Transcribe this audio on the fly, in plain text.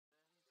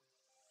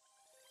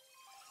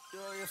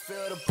sure you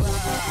feel the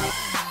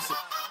vibes.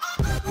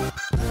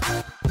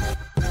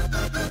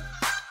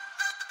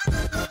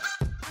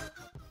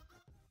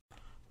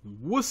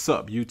 What's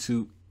up,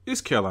 YouTube?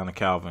 It's Carolina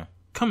Calvin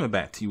coming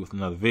back to you with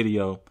another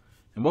video,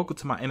 and welcome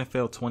to my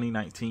NFL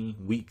 2019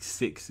 Week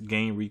 6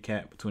 game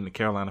recap between the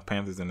Carolina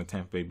Panthers and the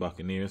Tampa Bay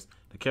Buccaneers.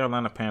 The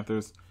Carolina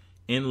Panthers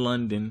in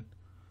London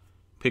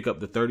pick up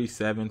the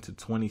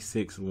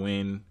 37-26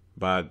 win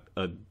by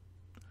a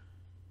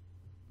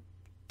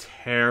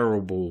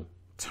terrible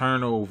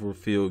turnover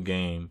field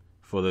game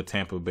for the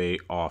Tampa Bay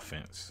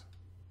offense.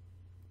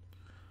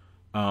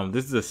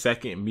 This is the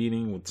second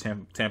meeting with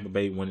Tampa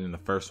Bay winning the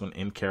first one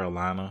in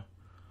Carolina.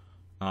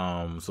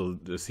 So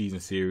the season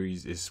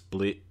series is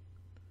split.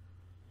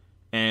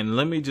 And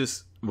let me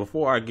just,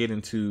 before I get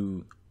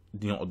into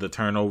the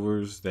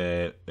turnovers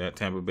that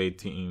Tampa Bay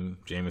team,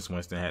 Jameis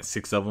Winston had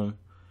 6 of them.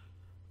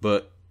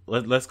 But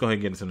let's go ahead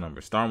and get into some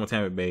numbers. Starting with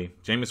Tampa Bay,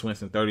 Jameis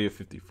Winston 30 of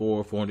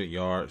 54, 400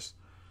 yards,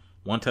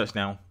 1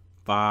 touchdown,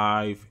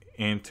 5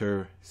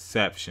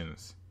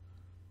 interceptions.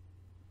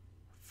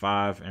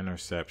 5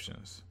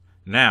 interceptions.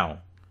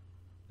 Now,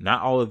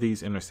 not all of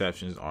these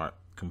interceptions are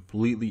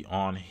completely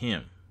on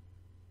him.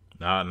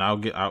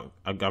 Now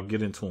I'll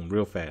get into them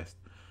real fast.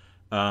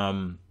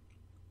 I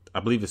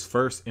believe his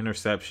first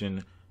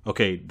interception.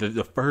 Okay,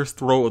 the first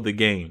throw of the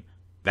game,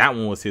 that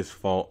one was his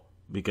fault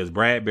because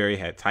Bradbury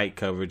had tight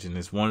coverage, and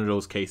it's one of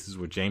those cases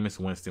where Jameis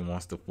Winston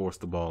wants to force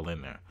the ball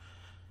in there.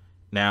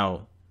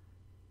 Now,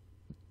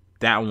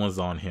 that one was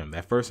on him.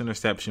 That first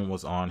interception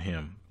was on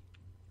him.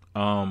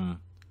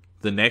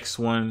 The next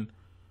one,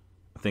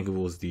 I think it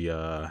was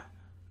the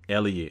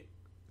Elliott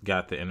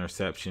got the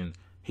interception.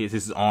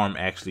 His arm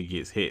actually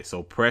gets hit.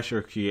 So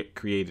pressure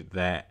created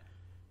that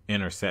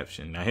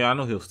interception. Now, I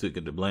know he'll still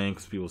get the blame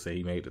because people say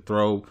he made the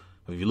throw.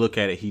 But if you look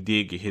at it, he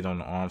did get hit on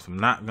the arm. So I'm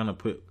not going to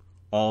put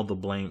all the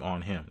blame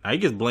on him. Now, he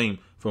gets blamed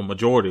for a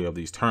majority of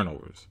these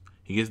turnovers.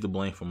 Let's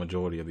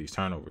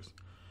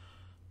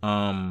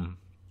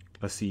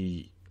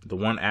see. The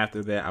one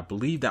after that, I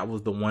believe that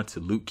was the one to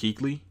Luke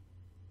Kuechly.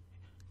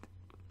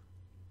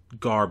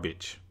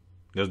 Garbage.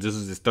 This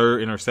is his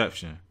third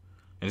interception,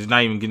 and it's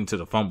not even getting to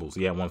the fumbles.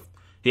 He had one.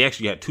 He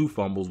actually had 2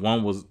 fumbles.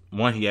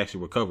 One he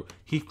actually recovered.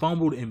 He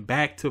fumbled in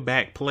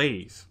back-to-back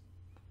plays.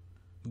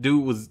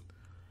 Dude was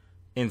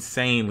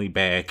insanely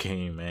bad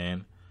game,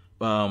 man.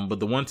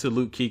 But the one to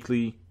Luke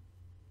Kuechly,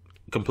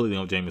 completely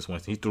on Jameis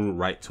Winston. He threw it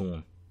right to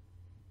him.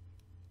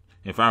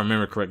 If I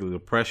remember correctly, the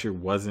pressure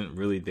wasn't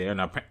really there.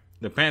 Now,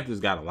 the Panthers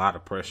got a lot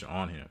of pressure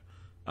on him.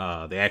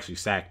 They actually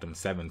sacked him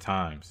 7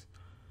 times.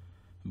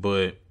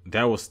 But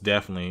that was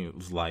definitely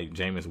like,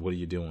 Jameis, what are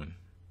you doing?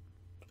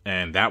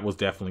 And that was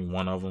definitely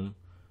one of them.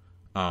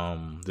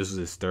 This was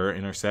his 3rd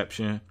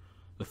interception.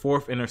 The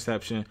 4th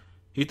interception,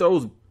 he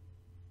throws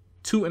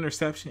 2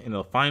 interceptions in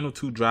the final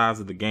 2 drives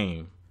of the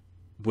game,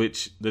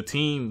 which the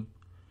team,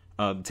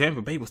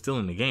 Tampa Bay was still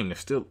in the game. They're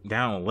still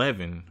down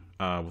 11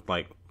 with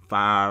like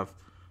 4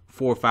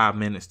 or 5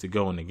 minutes to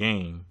go in the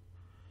game.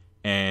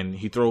 And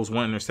he throws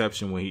 1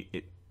 interception when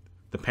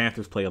the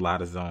Panthers play a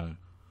lot of zone.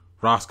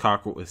 Ross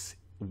Cockrell is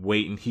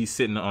waiting. He's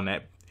sitting on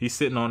that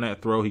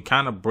throw. He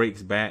kind of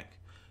breaks back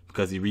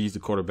because he reads the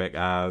quarterback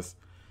eyes,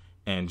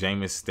 and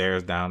Jameis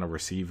stares down the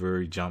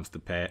receiver. He jumps the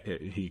pad.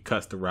 He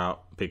cuts the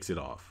route, picks it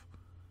off.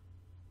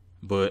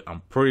 But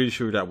I'm pretty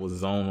sure that was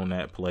zone on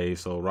that play,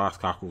 so Ross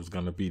Cockrell was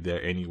going to be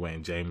there anyway,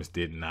 and Jameis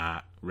did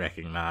not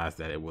recognize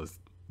that it was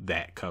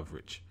that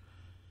coverage,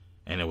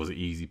 and it was an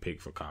easy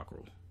pick for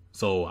Cockrell.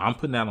 So I'm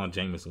putting that on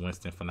Jameis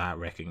Winston for not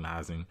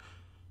recognizing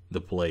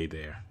the play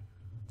there.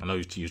 I know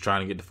he was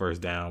trying to get the first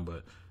down,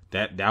 but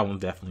that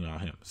one's definitely on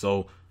him.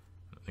 So,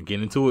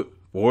 getting into it,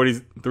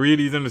 3 of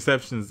these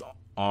interceptions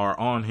are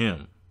on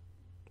him.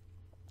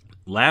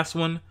 Last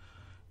one,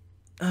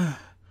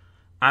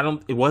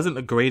 it wasn't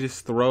the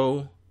greatest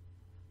throw,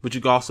 but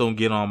you can also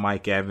get on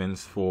Mike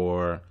Evans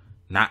for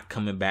not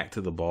coming back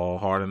to the ball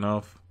hard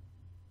enough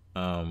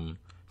to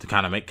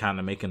kind of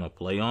making a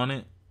play on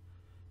it.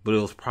 But it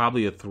was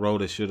probably a throw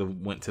that should have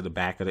went to the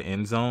back of the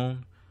end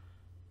zone.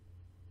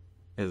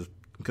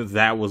 Because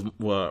that was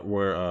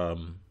where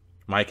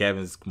Mike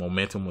Evans'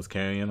 momentum was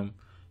carrying him.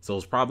 So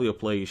it's probably a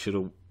play he should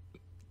have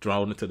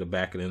thrown it to the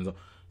back of the end zone.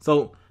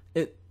 So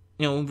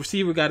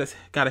receiver got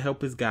to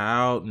help his guy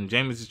out, and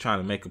Jameis is trying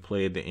to make a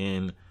play at the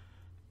end.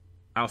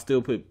 I'll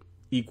still put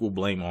equal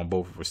blame on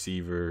both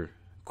receiver,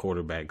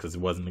 quarterback, because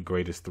it wasn't the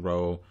greatest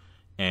throw,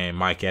 and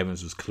Mike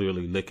Evans was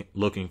clearly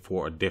looking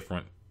for a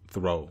different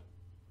throw.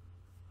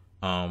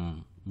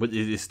 But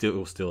it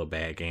was still a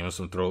bad game. There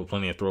was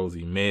plenty of throws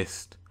he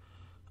missed.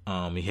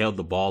 He held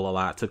the ball a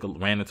lot,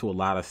 ran into a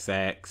lot of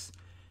sacks.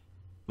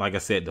 Like I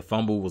said, the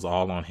fumble was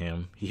all on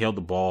him. He held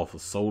the ball for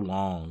so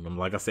long. And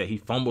like I said, he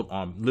fumbled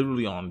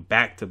literally on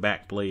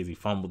back-to-back plays. He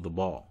fumbled the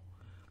ball.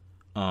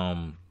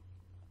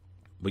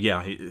 But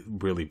yeah,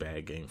 really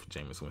bad game for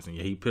Jameis Winston.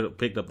 Yeah, he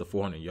picked up the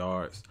 400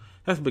 yards.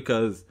 That's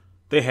because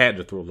they had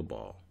to throw the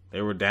ball.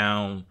 They were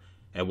down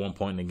at one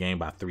point in the game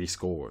by 3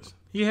 scores.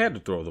 He had to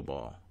throw the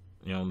ball.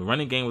 The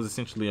running game was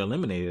essentially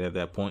eliminated at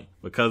that point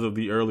because of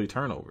the early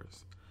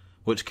turnovers.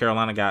 which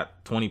Carolina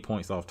got 20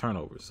 points off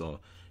turnovers. So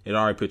it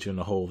already put you in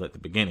the hole at the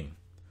beginning.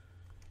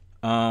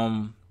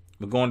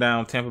 But going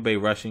down, Tampa Bay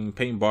rushing,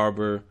 Peyton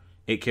Barber,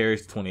 8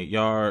 carries, 28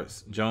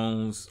 yards.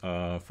 Jones,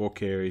 4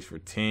 carries for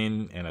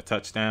 10 and a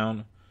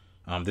touchdown.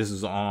 This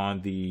is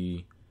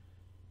actually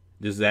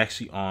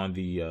on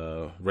the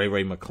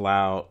Ray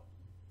McLeod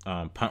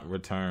punt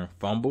return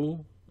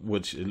fumble,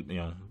 which,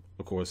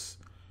 of course,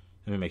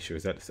 let me make sure.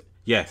 Is that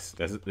yes?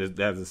 That's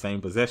the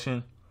same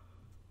possession.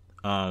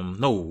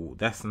 No,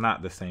 that's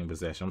not the same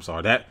possession. I'm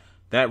sorry.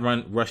 That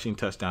rushing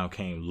touchdown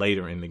came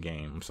later in the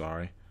game. I'm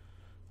sorry.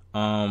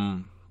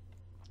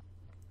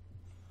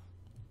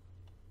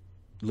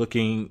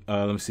 Looking,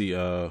 let me see.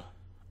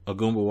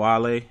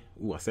 Agumbawale.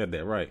 Ooh, I said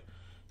that right.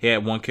 He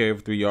had 1 carry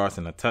for 3 yards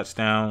and a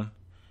touchdown.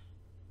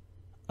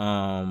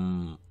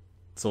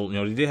 So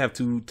they did have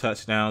 2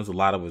 touchdowns. A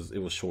lot of it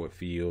was short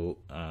field.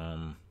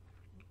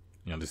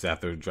 Just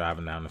after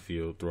driving down the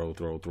field, throw.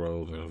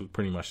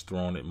 Pretty much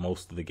throwing it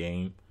most of the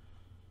game.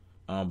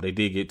 They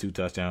did get 2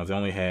 touchdowns. They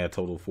only had a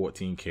total of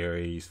 14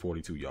 carries,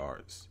 42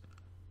 yards.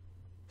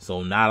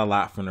 So not a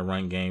lot from the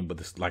run game,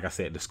 but like I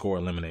said, the score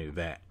eliminated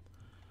that.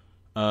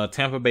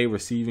 Tampa Bay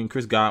receiving,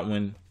 Chris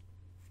Godwin,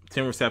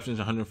 10 receptions,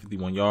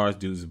 151 yards.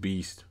 Dude's a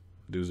beast.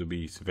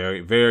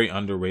 Very, very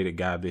underrated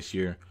guy this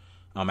year.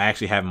 I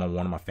actually have him on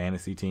one of my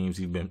fantasy teams.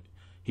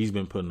 He's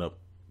been putting up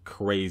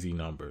crazy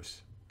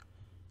numbers.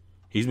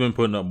 He's been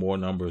putting up more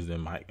numbers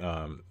than Mike.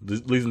 At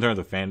least in terms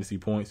of fantasy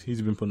points,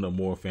 he's been putting up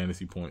more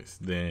fantasy points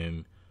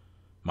than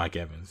Mike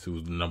Evans,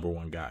 who's the number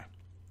 1 guy.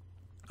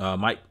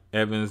 Mike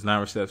Evans, 9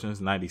 receptions,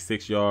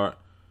 96 yards.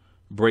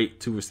 Brake,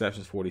 2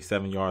 receptions,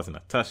 47 yards and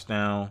a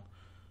touchdown.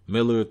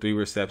 Miller, 3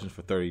 receptions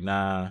for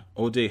 39.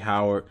 O.J.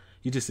 Howard,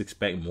 you just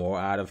expect more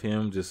out of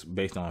him just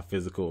based on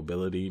physical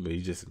ability, but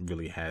he just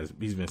really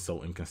he's been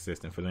so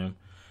inconsistent for them.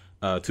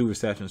 2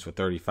 receptions for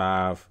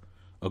 35.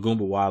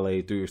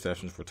 Agumbawale, 3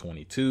 receptions for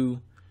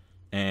 22.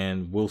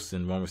 And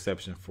Wilson, 1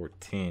 reception for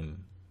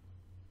 10.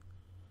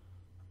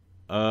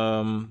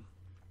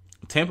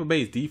 Tampa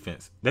Bay's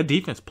defense. That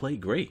defense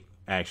played great,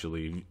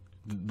 actually.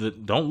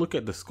 Don't look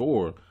at the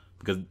score,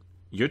 because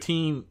your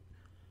team,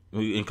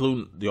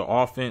 including your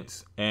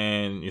offense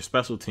and your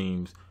special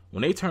teams,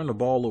 when they turn the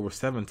ball over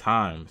 7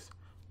 times,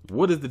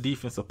 what is the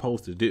defense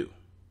supposed to do?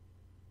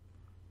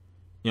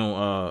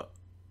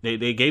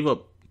 They gave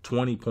up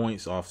 20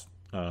 points off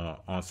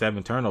on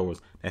 7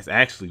 turnovers. That's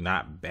actually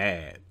not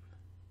bad.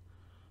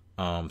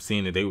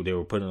 Seeing that they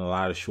were putting a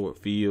lot of short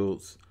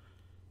fields,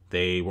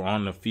 they were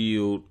on the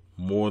field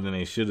more than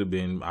they should have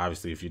been.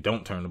 Obviously, if you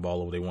don't turn the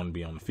ball over, they wouldn't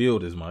be on the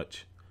field as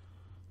much.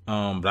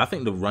 But I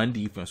think the run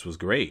defense was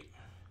great.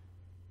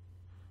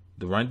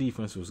 Pass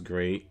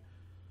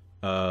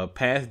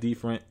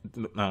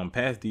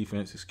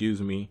defense,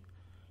 excuse me.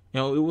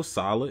 It was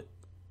solid.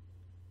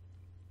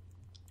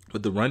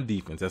 But the run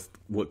defense, that's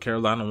what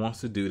Carolina wants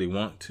to do. They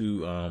want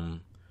to,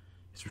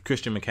 it's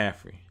Christian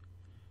McCaffrey.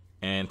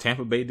 And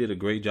Tampa Bay did a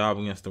great job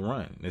against the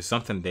run. It's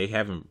something they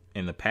haven't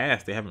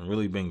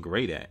really been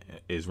great at,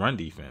 is run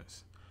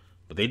defense.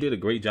 But they did a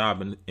great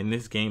job in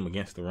this game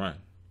against the run.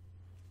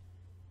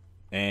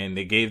 And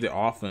they gave the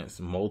offense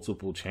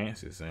multiple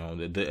chances.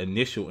 The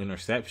initial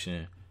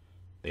interception,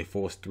 they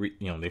forced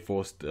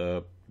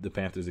the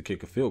Panthers to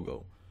kick a field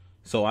goal.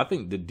 So I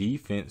think the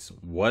defense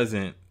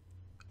wasn't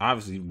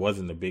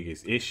the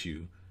biggest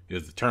issue. It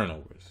was the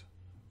turnovers.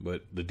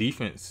 But the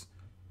defense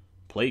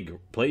played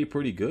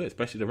pretty good,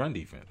 especially the run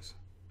defense.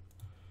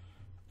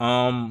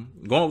 Going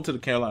over to the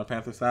Carolina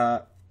Panthers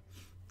side,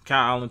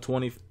 Kyle Allen,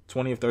 20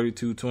 of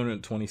 32,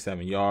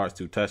 227 yards,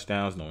 2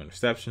 touchdowns, no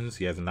interceptions.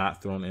 He has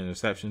not thrown an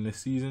interception this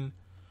season.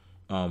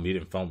 He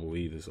didn't fumble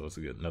either, so it's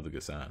another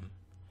good sign.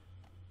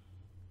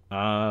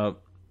 Kyle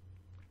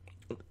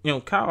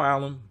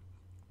Allen,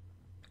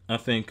 I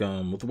think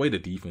with the way the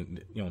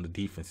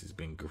defense has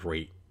been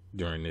great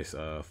during this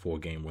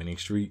 4-game winning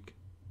streak.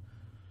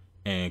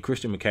 And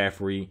Christian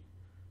McCaffrey,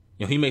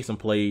 he made some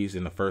plays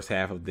in the first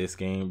half of this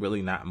game,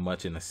 really not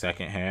much in the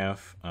second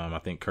half. I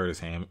think Curtis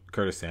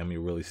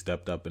Samuel really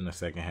stepped up in the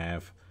second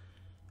half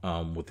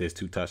with his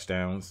 2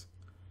 touchdowns.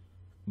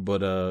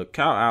 But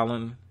Kyle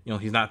Allen,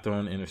 he's not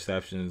throwing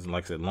interceptions.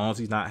 Like I said, as long as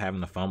he's not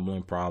having a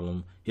fumbling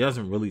problem, he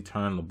doesn't really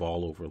turn the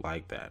ball over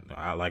like that.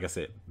 Like I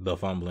said, the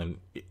fumbling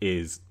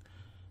was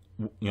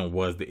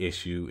the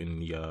issue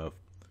in the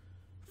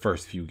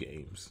first few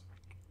games.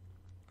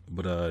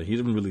 But he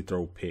didn't really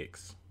throw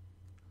picks.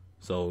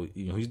 So,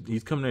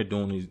 he's coming there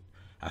doing these.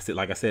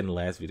 Like I said in the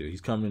last video,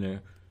 he's coming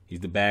there. He's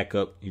the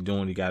backup. He's doing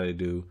what he got to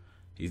do.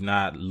 He's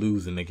not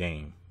losing the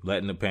game.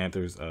 Letting the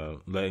Panthers,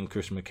 letting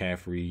Christian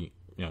McCaffrey,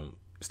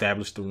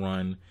 establish the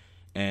run,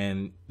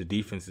 and the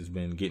defense has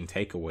been getting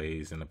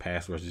takeaways, and the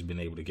pass rush has been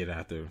able to get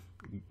after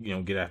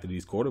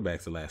these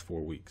quarterbacks the last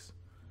 4 weeks.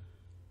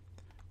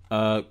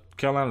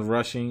 Carolina's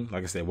rushing,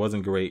 like I said,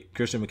 wasn't great.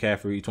 Christian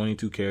McCaffrey,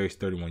 22 carries,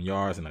 31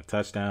 yards, and a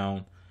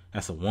touchdown.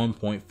 That's a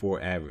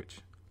 1.4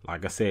 average.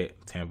 Like I said,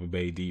 Tampa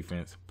Bay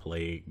defense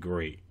played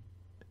great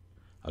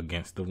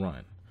against the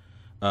run.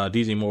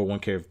 DJ Moore, 1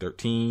 carry for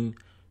 13.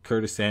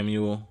 Curtis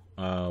Samuel,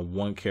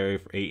 1 carry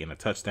for 8 and a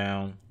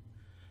touchdown.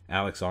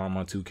 Alex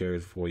Armon 2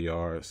 carries for 4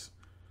 yards.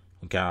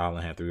 Kyle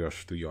Allen had 3 yards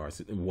for 3 yards.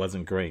 It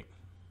wasn't great.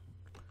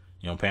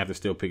 Panthers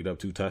still picked up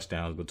 2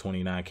 touchdowns, but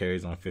 29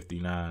 carries on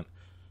 59.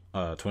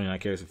 29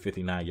 carries for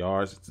 59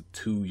 yards. It's a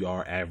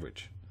 2-yard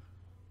average.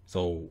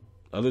 So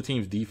other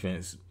teams'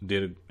 defense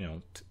did,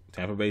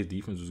 Tampa Bay's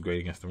defense was great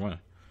against the run.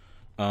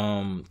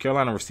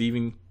 Carolina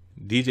receiving,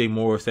 DJ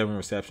Moore, 7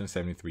 receptions,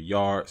 73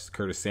 yards.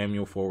 Curtis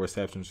Samuel, 4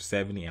 receptions for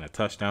 70 and a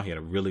touchdown. He had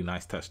a really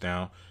nice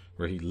touchdown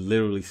where he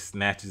literally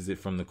snatches it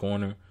from the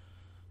corner.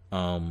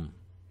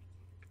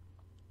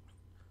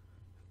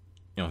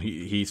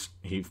 He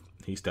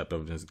stepped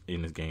up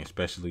in this game,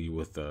 especially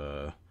with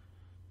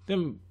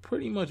them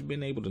pretty much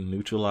being able to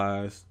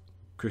neutralize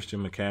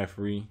Christian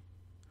McCaffrey.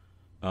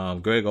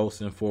 Greg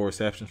Olsen, 4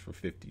 receptions for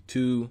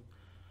 52.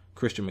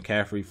 Christian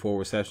McCaffrey, 4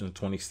 receptions,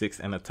 26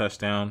 and a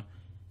touchdown.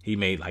 He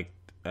made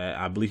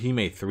I believe he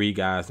made 3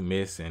 guys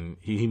miss, and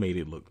he made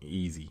it look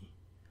easy.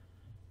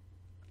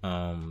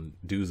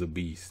 Dude's a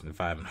beast,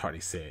 if I haven't already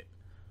said.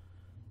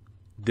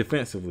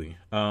 Defensively,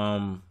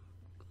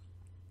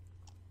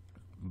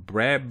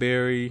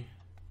 Bradbury,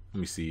 let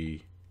me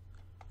see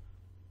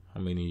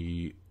how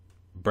many.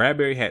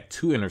 Bradbury had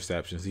 2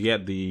 interceptions. He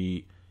had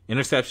the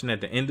interception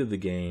at the end of the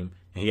game,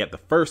 and he had the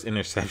first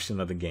interception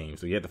of the game.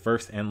 So he had the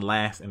first and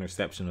last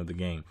interception of the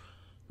game.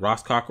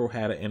 Ross Cockrell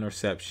had an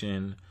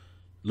interception.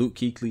 Luke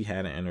Kuechly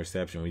had an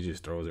interception. We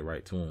just throws it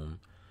right to him.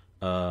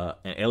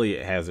 And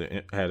Elliott had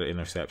an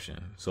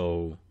interception.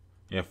 So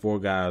you have 4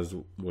 guys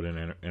with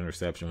an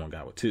interception, 1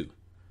 guy with 2.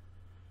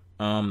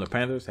 The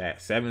Panthers had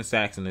 7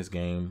 sacks in this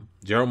game.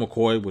 Gerald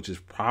McCoy, which is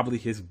probably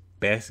his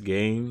best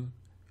game,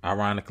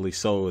 ironically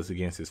so, is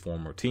against his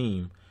former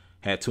team,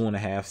 had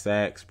 2.5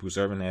 sacks. Bruce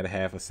Irvin had a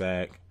half a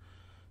sack.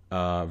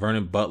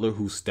 Vernon Butler,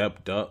 who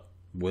stepped up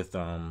with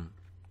K'Wan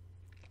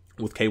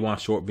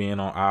Short being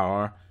on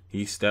IR,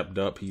 he stepped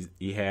up. He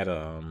was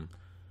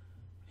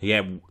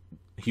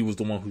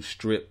the one who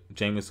stripped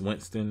Jameis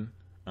Winston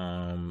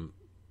so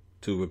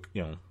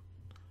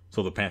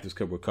the Panthers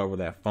could recover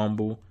that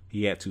fumble.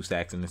 He had 2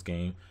 sacks in this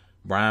game.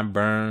 Brian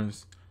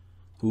Burns,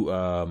 who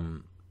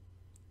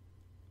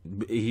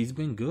he's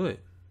been good.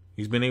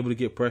 He's been able to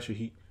get pressure.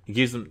 He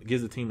gives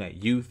the team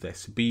that youth, that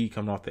speed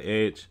coming off the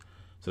edge.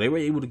 So they were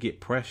able to get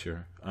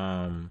pressure.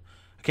 I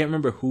can't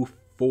remember who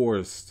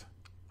forced.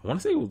 I want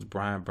to say it was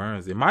Brian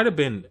Burns. It might have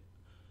been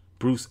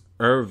Bruce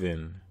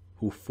Irvin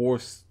who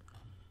forced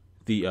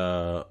the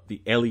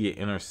Elliott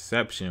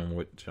interception,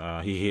 which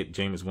he hit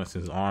Jameis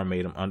Winston's arm,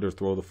 made him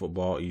underthrow the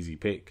football, easy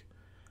pick.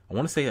 I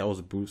want to say that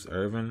was Bruce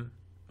Irvin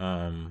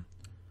on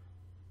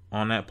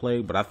that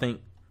play, but I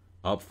think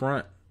up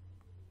front,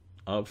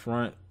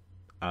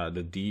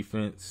 the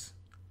defense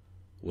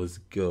was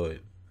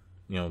good.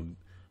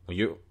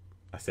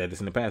 I said this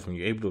in the past, when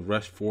you're able to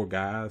rush 4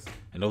 guys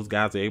and those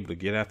guys are able to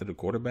get after the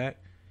quarterback,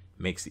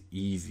 makes it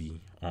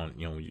easy on,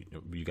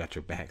 you got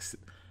your backs.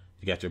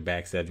 You got your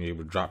back set and you're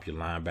able to drop your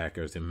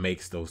linebackers. It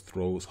makes those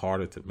throws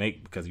harder to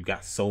make because you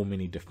got so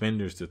many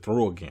defenders to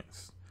throw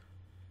against.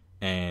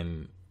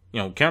 And,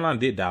 Carolina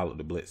did dial up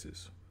the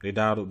blitzes. They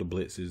dialed up the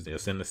blitzes. They'll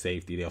send a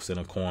safety. They'll send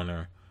a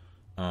corner.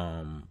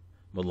 But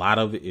a lot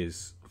of it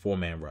is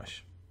 4-man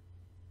rush.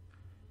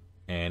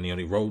 And,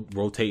 they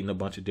rotating a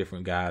bunch of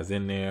different guys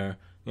in there.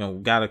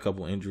 Got a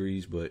couple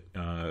injuries, but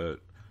I'm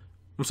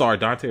sorry,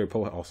 Dante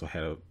Poe also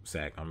had a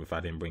sack, if I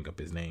didn't bring up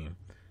his name.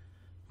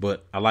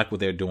 But I like what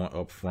they're doing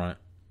up front.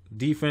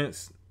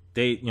 Defense,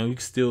 you can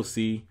still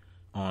see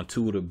on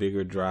 2 of the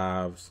bigger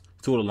drives,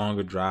 2 of the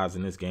longer drives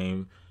in this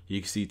game,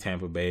 you can see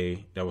Tampa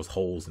Bay, there was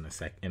holes in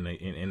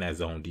in that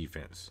zone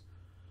defense.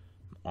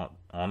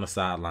 On the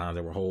sidelines,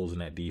 there were holes in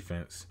that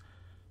defense,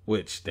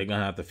 which they're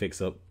gonna have to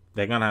fix up.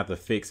 They're gonna have to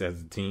fix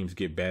as the teams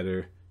get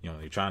better.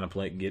 You're trying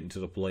to get into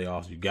the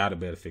playoffs. You got to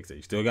better fix it.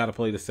 You still got to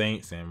play the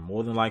Saints, and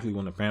more than likely,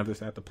 when the Panthers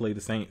have to play the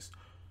Saints,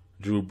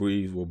 Drew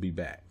Brees will be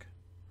back.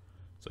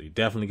 So you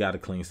definitely got to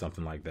clean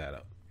something like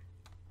that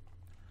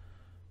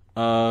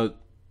up.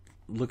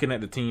 Looking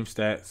at the team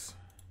stats,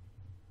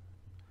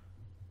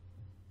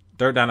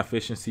 3rd down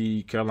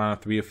efficiency, Carolina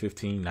 3 of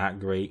 15, not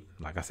great.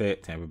 Like I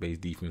said, Tampa Bay's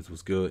defense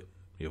was good.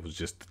 It was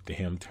just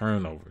the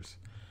turnovers.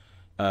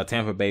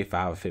 Tampa Bay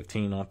 5 of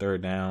 15 on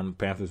 3rd down.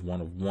 Panthers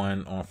 1 of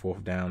 1 on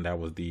 4th down. That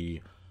was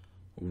the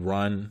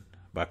run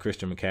by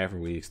Christian McCaffrey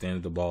where he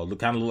extended the ball.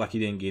 Kind of looked like he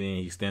didn't get in.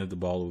 He extended the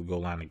ball to the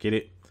goal line to get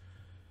it.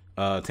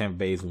 Tampa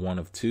Bay's 1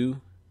 of 2.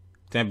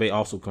 Tampa Bay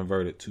also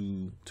converted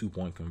 2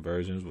 2-point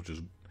conversions, which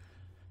was,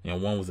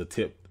 one was a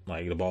tip,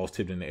 like the ball was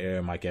tipped in the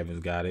air. Mike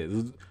Evans got it. It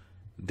was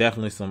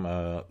definitely some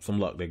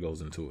luck that goes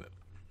into it.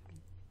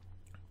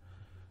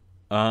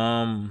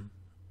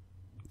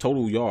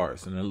 Total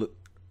yards, and then look,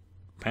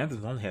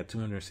 Panthers only had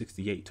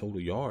 268 total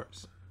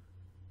yards.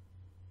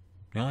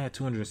 They only had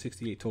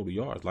 268 total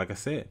yards. Like I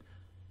said,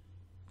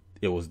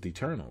 it was the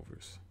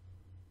turnovers.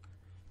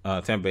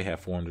 Tampa Bay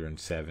had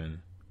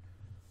 407.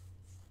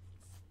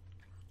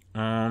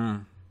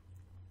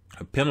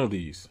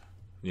 Penalties.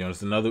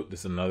 It's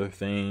another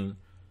thing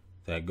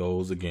that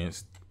goes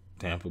against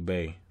Tampa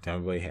Bay.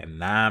 Tampa Bay had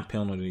 9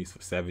 penalties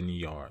for 70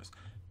 yards.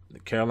 The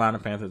Carolina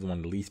Panthers are one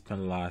of the least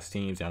penalized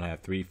teams. They only have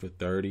 3 for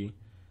 30.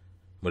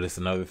 But it's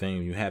another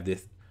thing. You have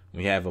this.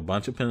 We have a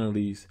bunch of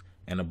penalties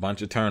and a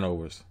bunch of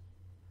turnovers.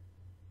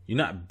 You're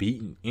not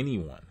beating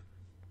anyone.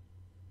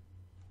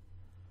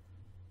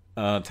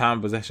 Time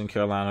of possession,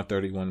 Carolina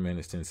 31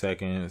 minutes 10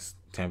 seconds.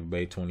 Tampa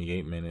Bay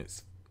 28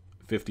 minutes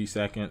 50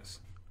 seconds.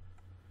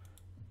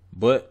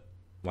 But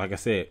like I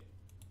said,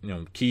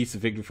 keys to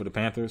victory for the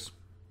Panthers.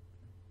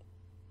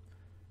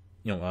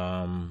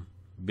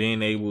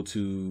 Being able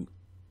to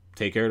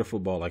take care of the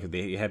football. Like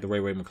they had the Ray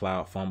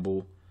McCloud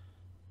fumble,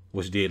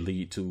 which did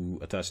lead to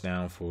a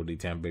touchdown for the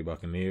Tampa Bay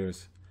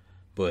Buccaneers.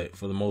 But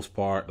for the most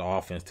part, the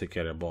offense took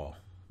care of the ball.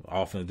 The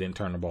offense didn't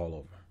turn the ball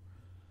over.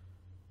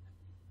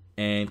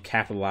 And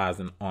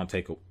capitalizing on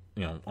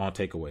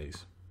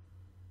takeaways.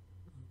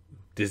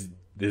 This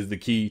is the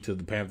key to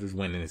the Panthers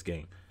winning this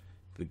game.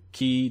 The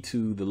key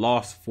to the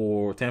loss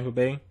for Tampa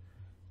Bay,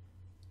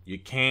 you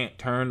can't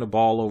turn the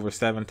ball over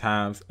 7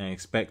 times and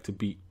expect to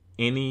beat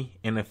any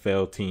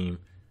NFL team.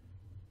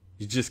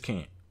 You just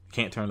can't. You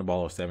can't turn the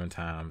ball over 7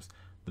 times.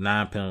 The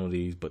 9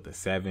 penalties, but the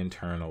 7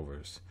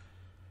 turnovers.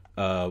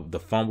 The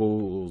fumble,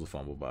 what was the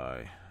fumble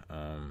by?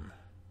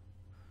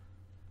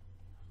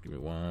 Give me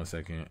 1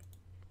 second.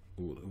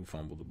 Who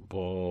fumbled the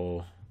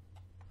ball?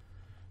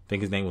 I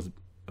think it was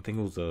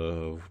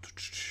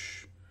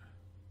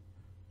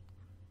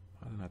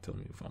why did not tell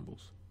me the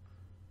fumbles?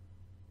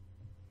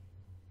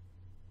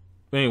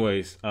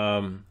 Anyways,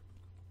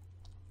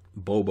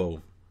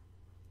 Bobo.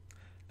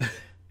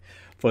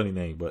 Funny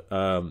name, but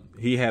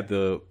he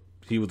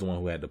was the one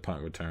who had the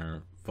punt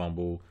return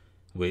fumble,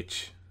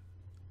 which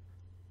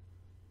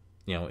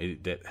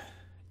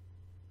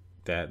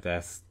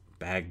that's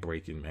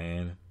back-breaking,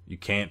 man. You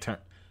can't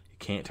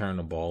turn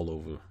the ball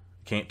over. You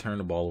can't turn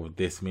the ball over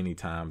this many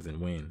times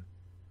and win.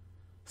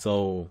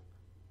 So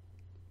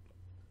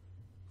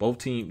both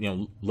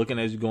teams, looking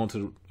as you go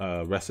into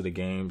the rest of the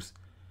games,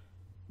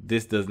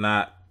 this does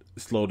not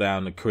slow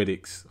down the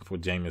critics for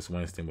Jameis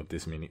Winston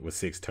with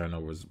 6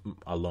 turnovers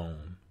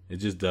alone. It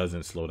just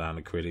doesn't slow down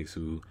the critics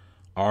who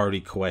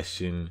already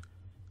question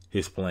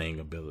his playing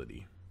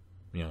ability.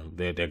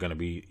 They're going to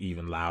be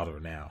even louder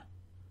now.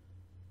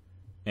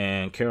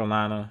 And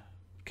Carolina,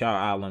 Kyle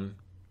Allen,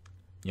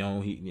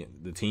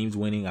 the team's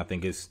winning. I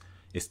think it's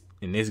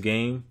in this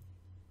game,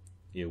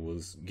 it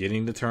was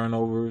getting the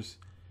turnovers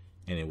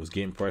and it was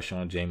getting pressure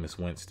on Jameis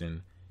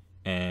Winston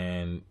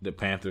and the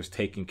Panthers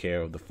taking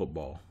care of the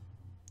football.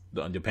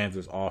 The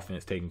Panthers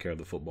offense taking care of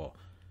the football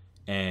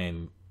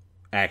and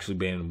actually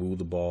being able to move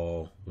the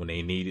ball when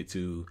they needed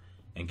to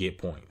and get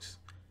points.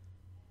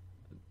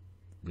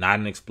 Not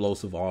an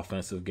explosive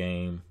offensive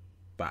game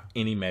by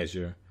any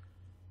measure,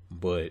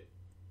 but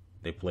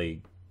they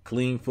played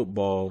clean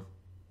football.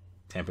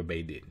 Tampa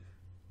Bay didn't.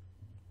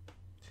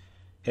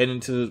 Heading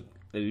to,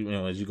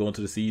 as you go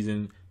into the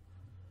season,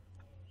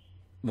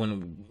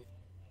 when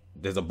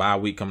there's a bye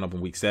week coming up in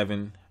week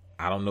 7,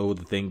 I don't know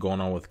the thing going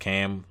on with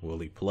Cam. Will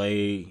he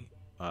play?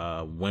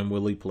 When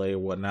will he play or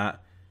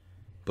whatnot?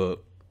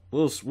 But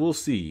we'll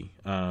see.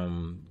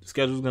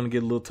 Schedule's going to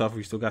get a little tougher.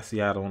 You still got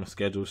Seattle on the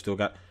schedule.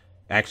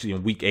 Actually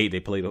in week 8 they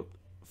played the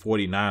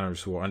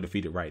 49ers, who are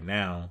undefeated right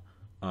now.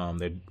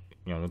 The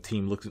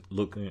team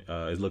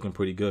is looking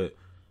pretty good.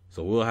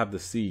 So we'll have to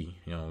see.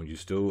 You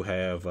still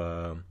have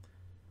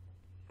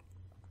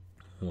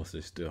what's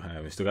they still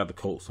have? You still got the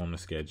Colts on the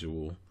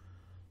schedule.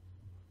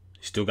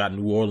 You still got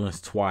New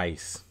Orleans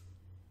twice.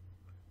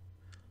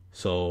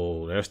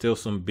 So there's still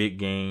some big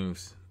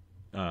games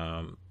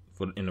in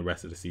the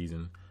rest of the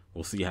season.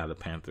 We'll see how the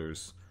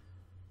Panthers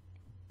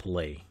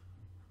play.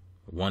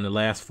 Won the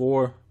last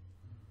 4,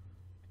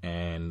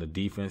 and the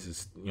defense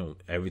is,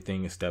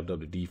 everything is stepped up.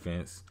 The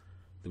defense,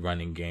 the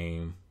running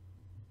game.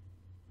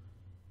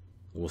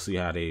 We'll see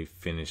how they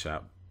finish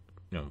out.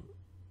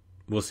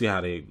 We'll see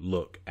how they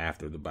look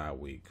after the bye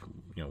week.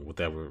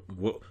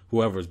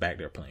 Whoever is back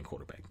there playing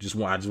quarterback. I just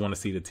want to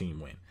see the team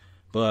win.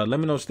 But let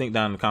me know what you think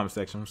down in the comment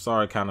section. I'm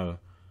sorry, kind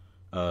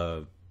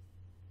of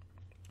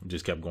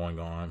just kept going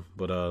on.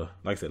 But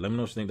like I said, let me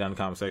know what you think down in the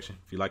comment section.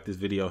 If you like this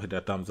video, hit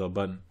that thumbs up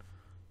button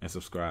and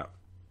subscribe.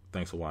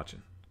 Thanks for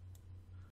watching.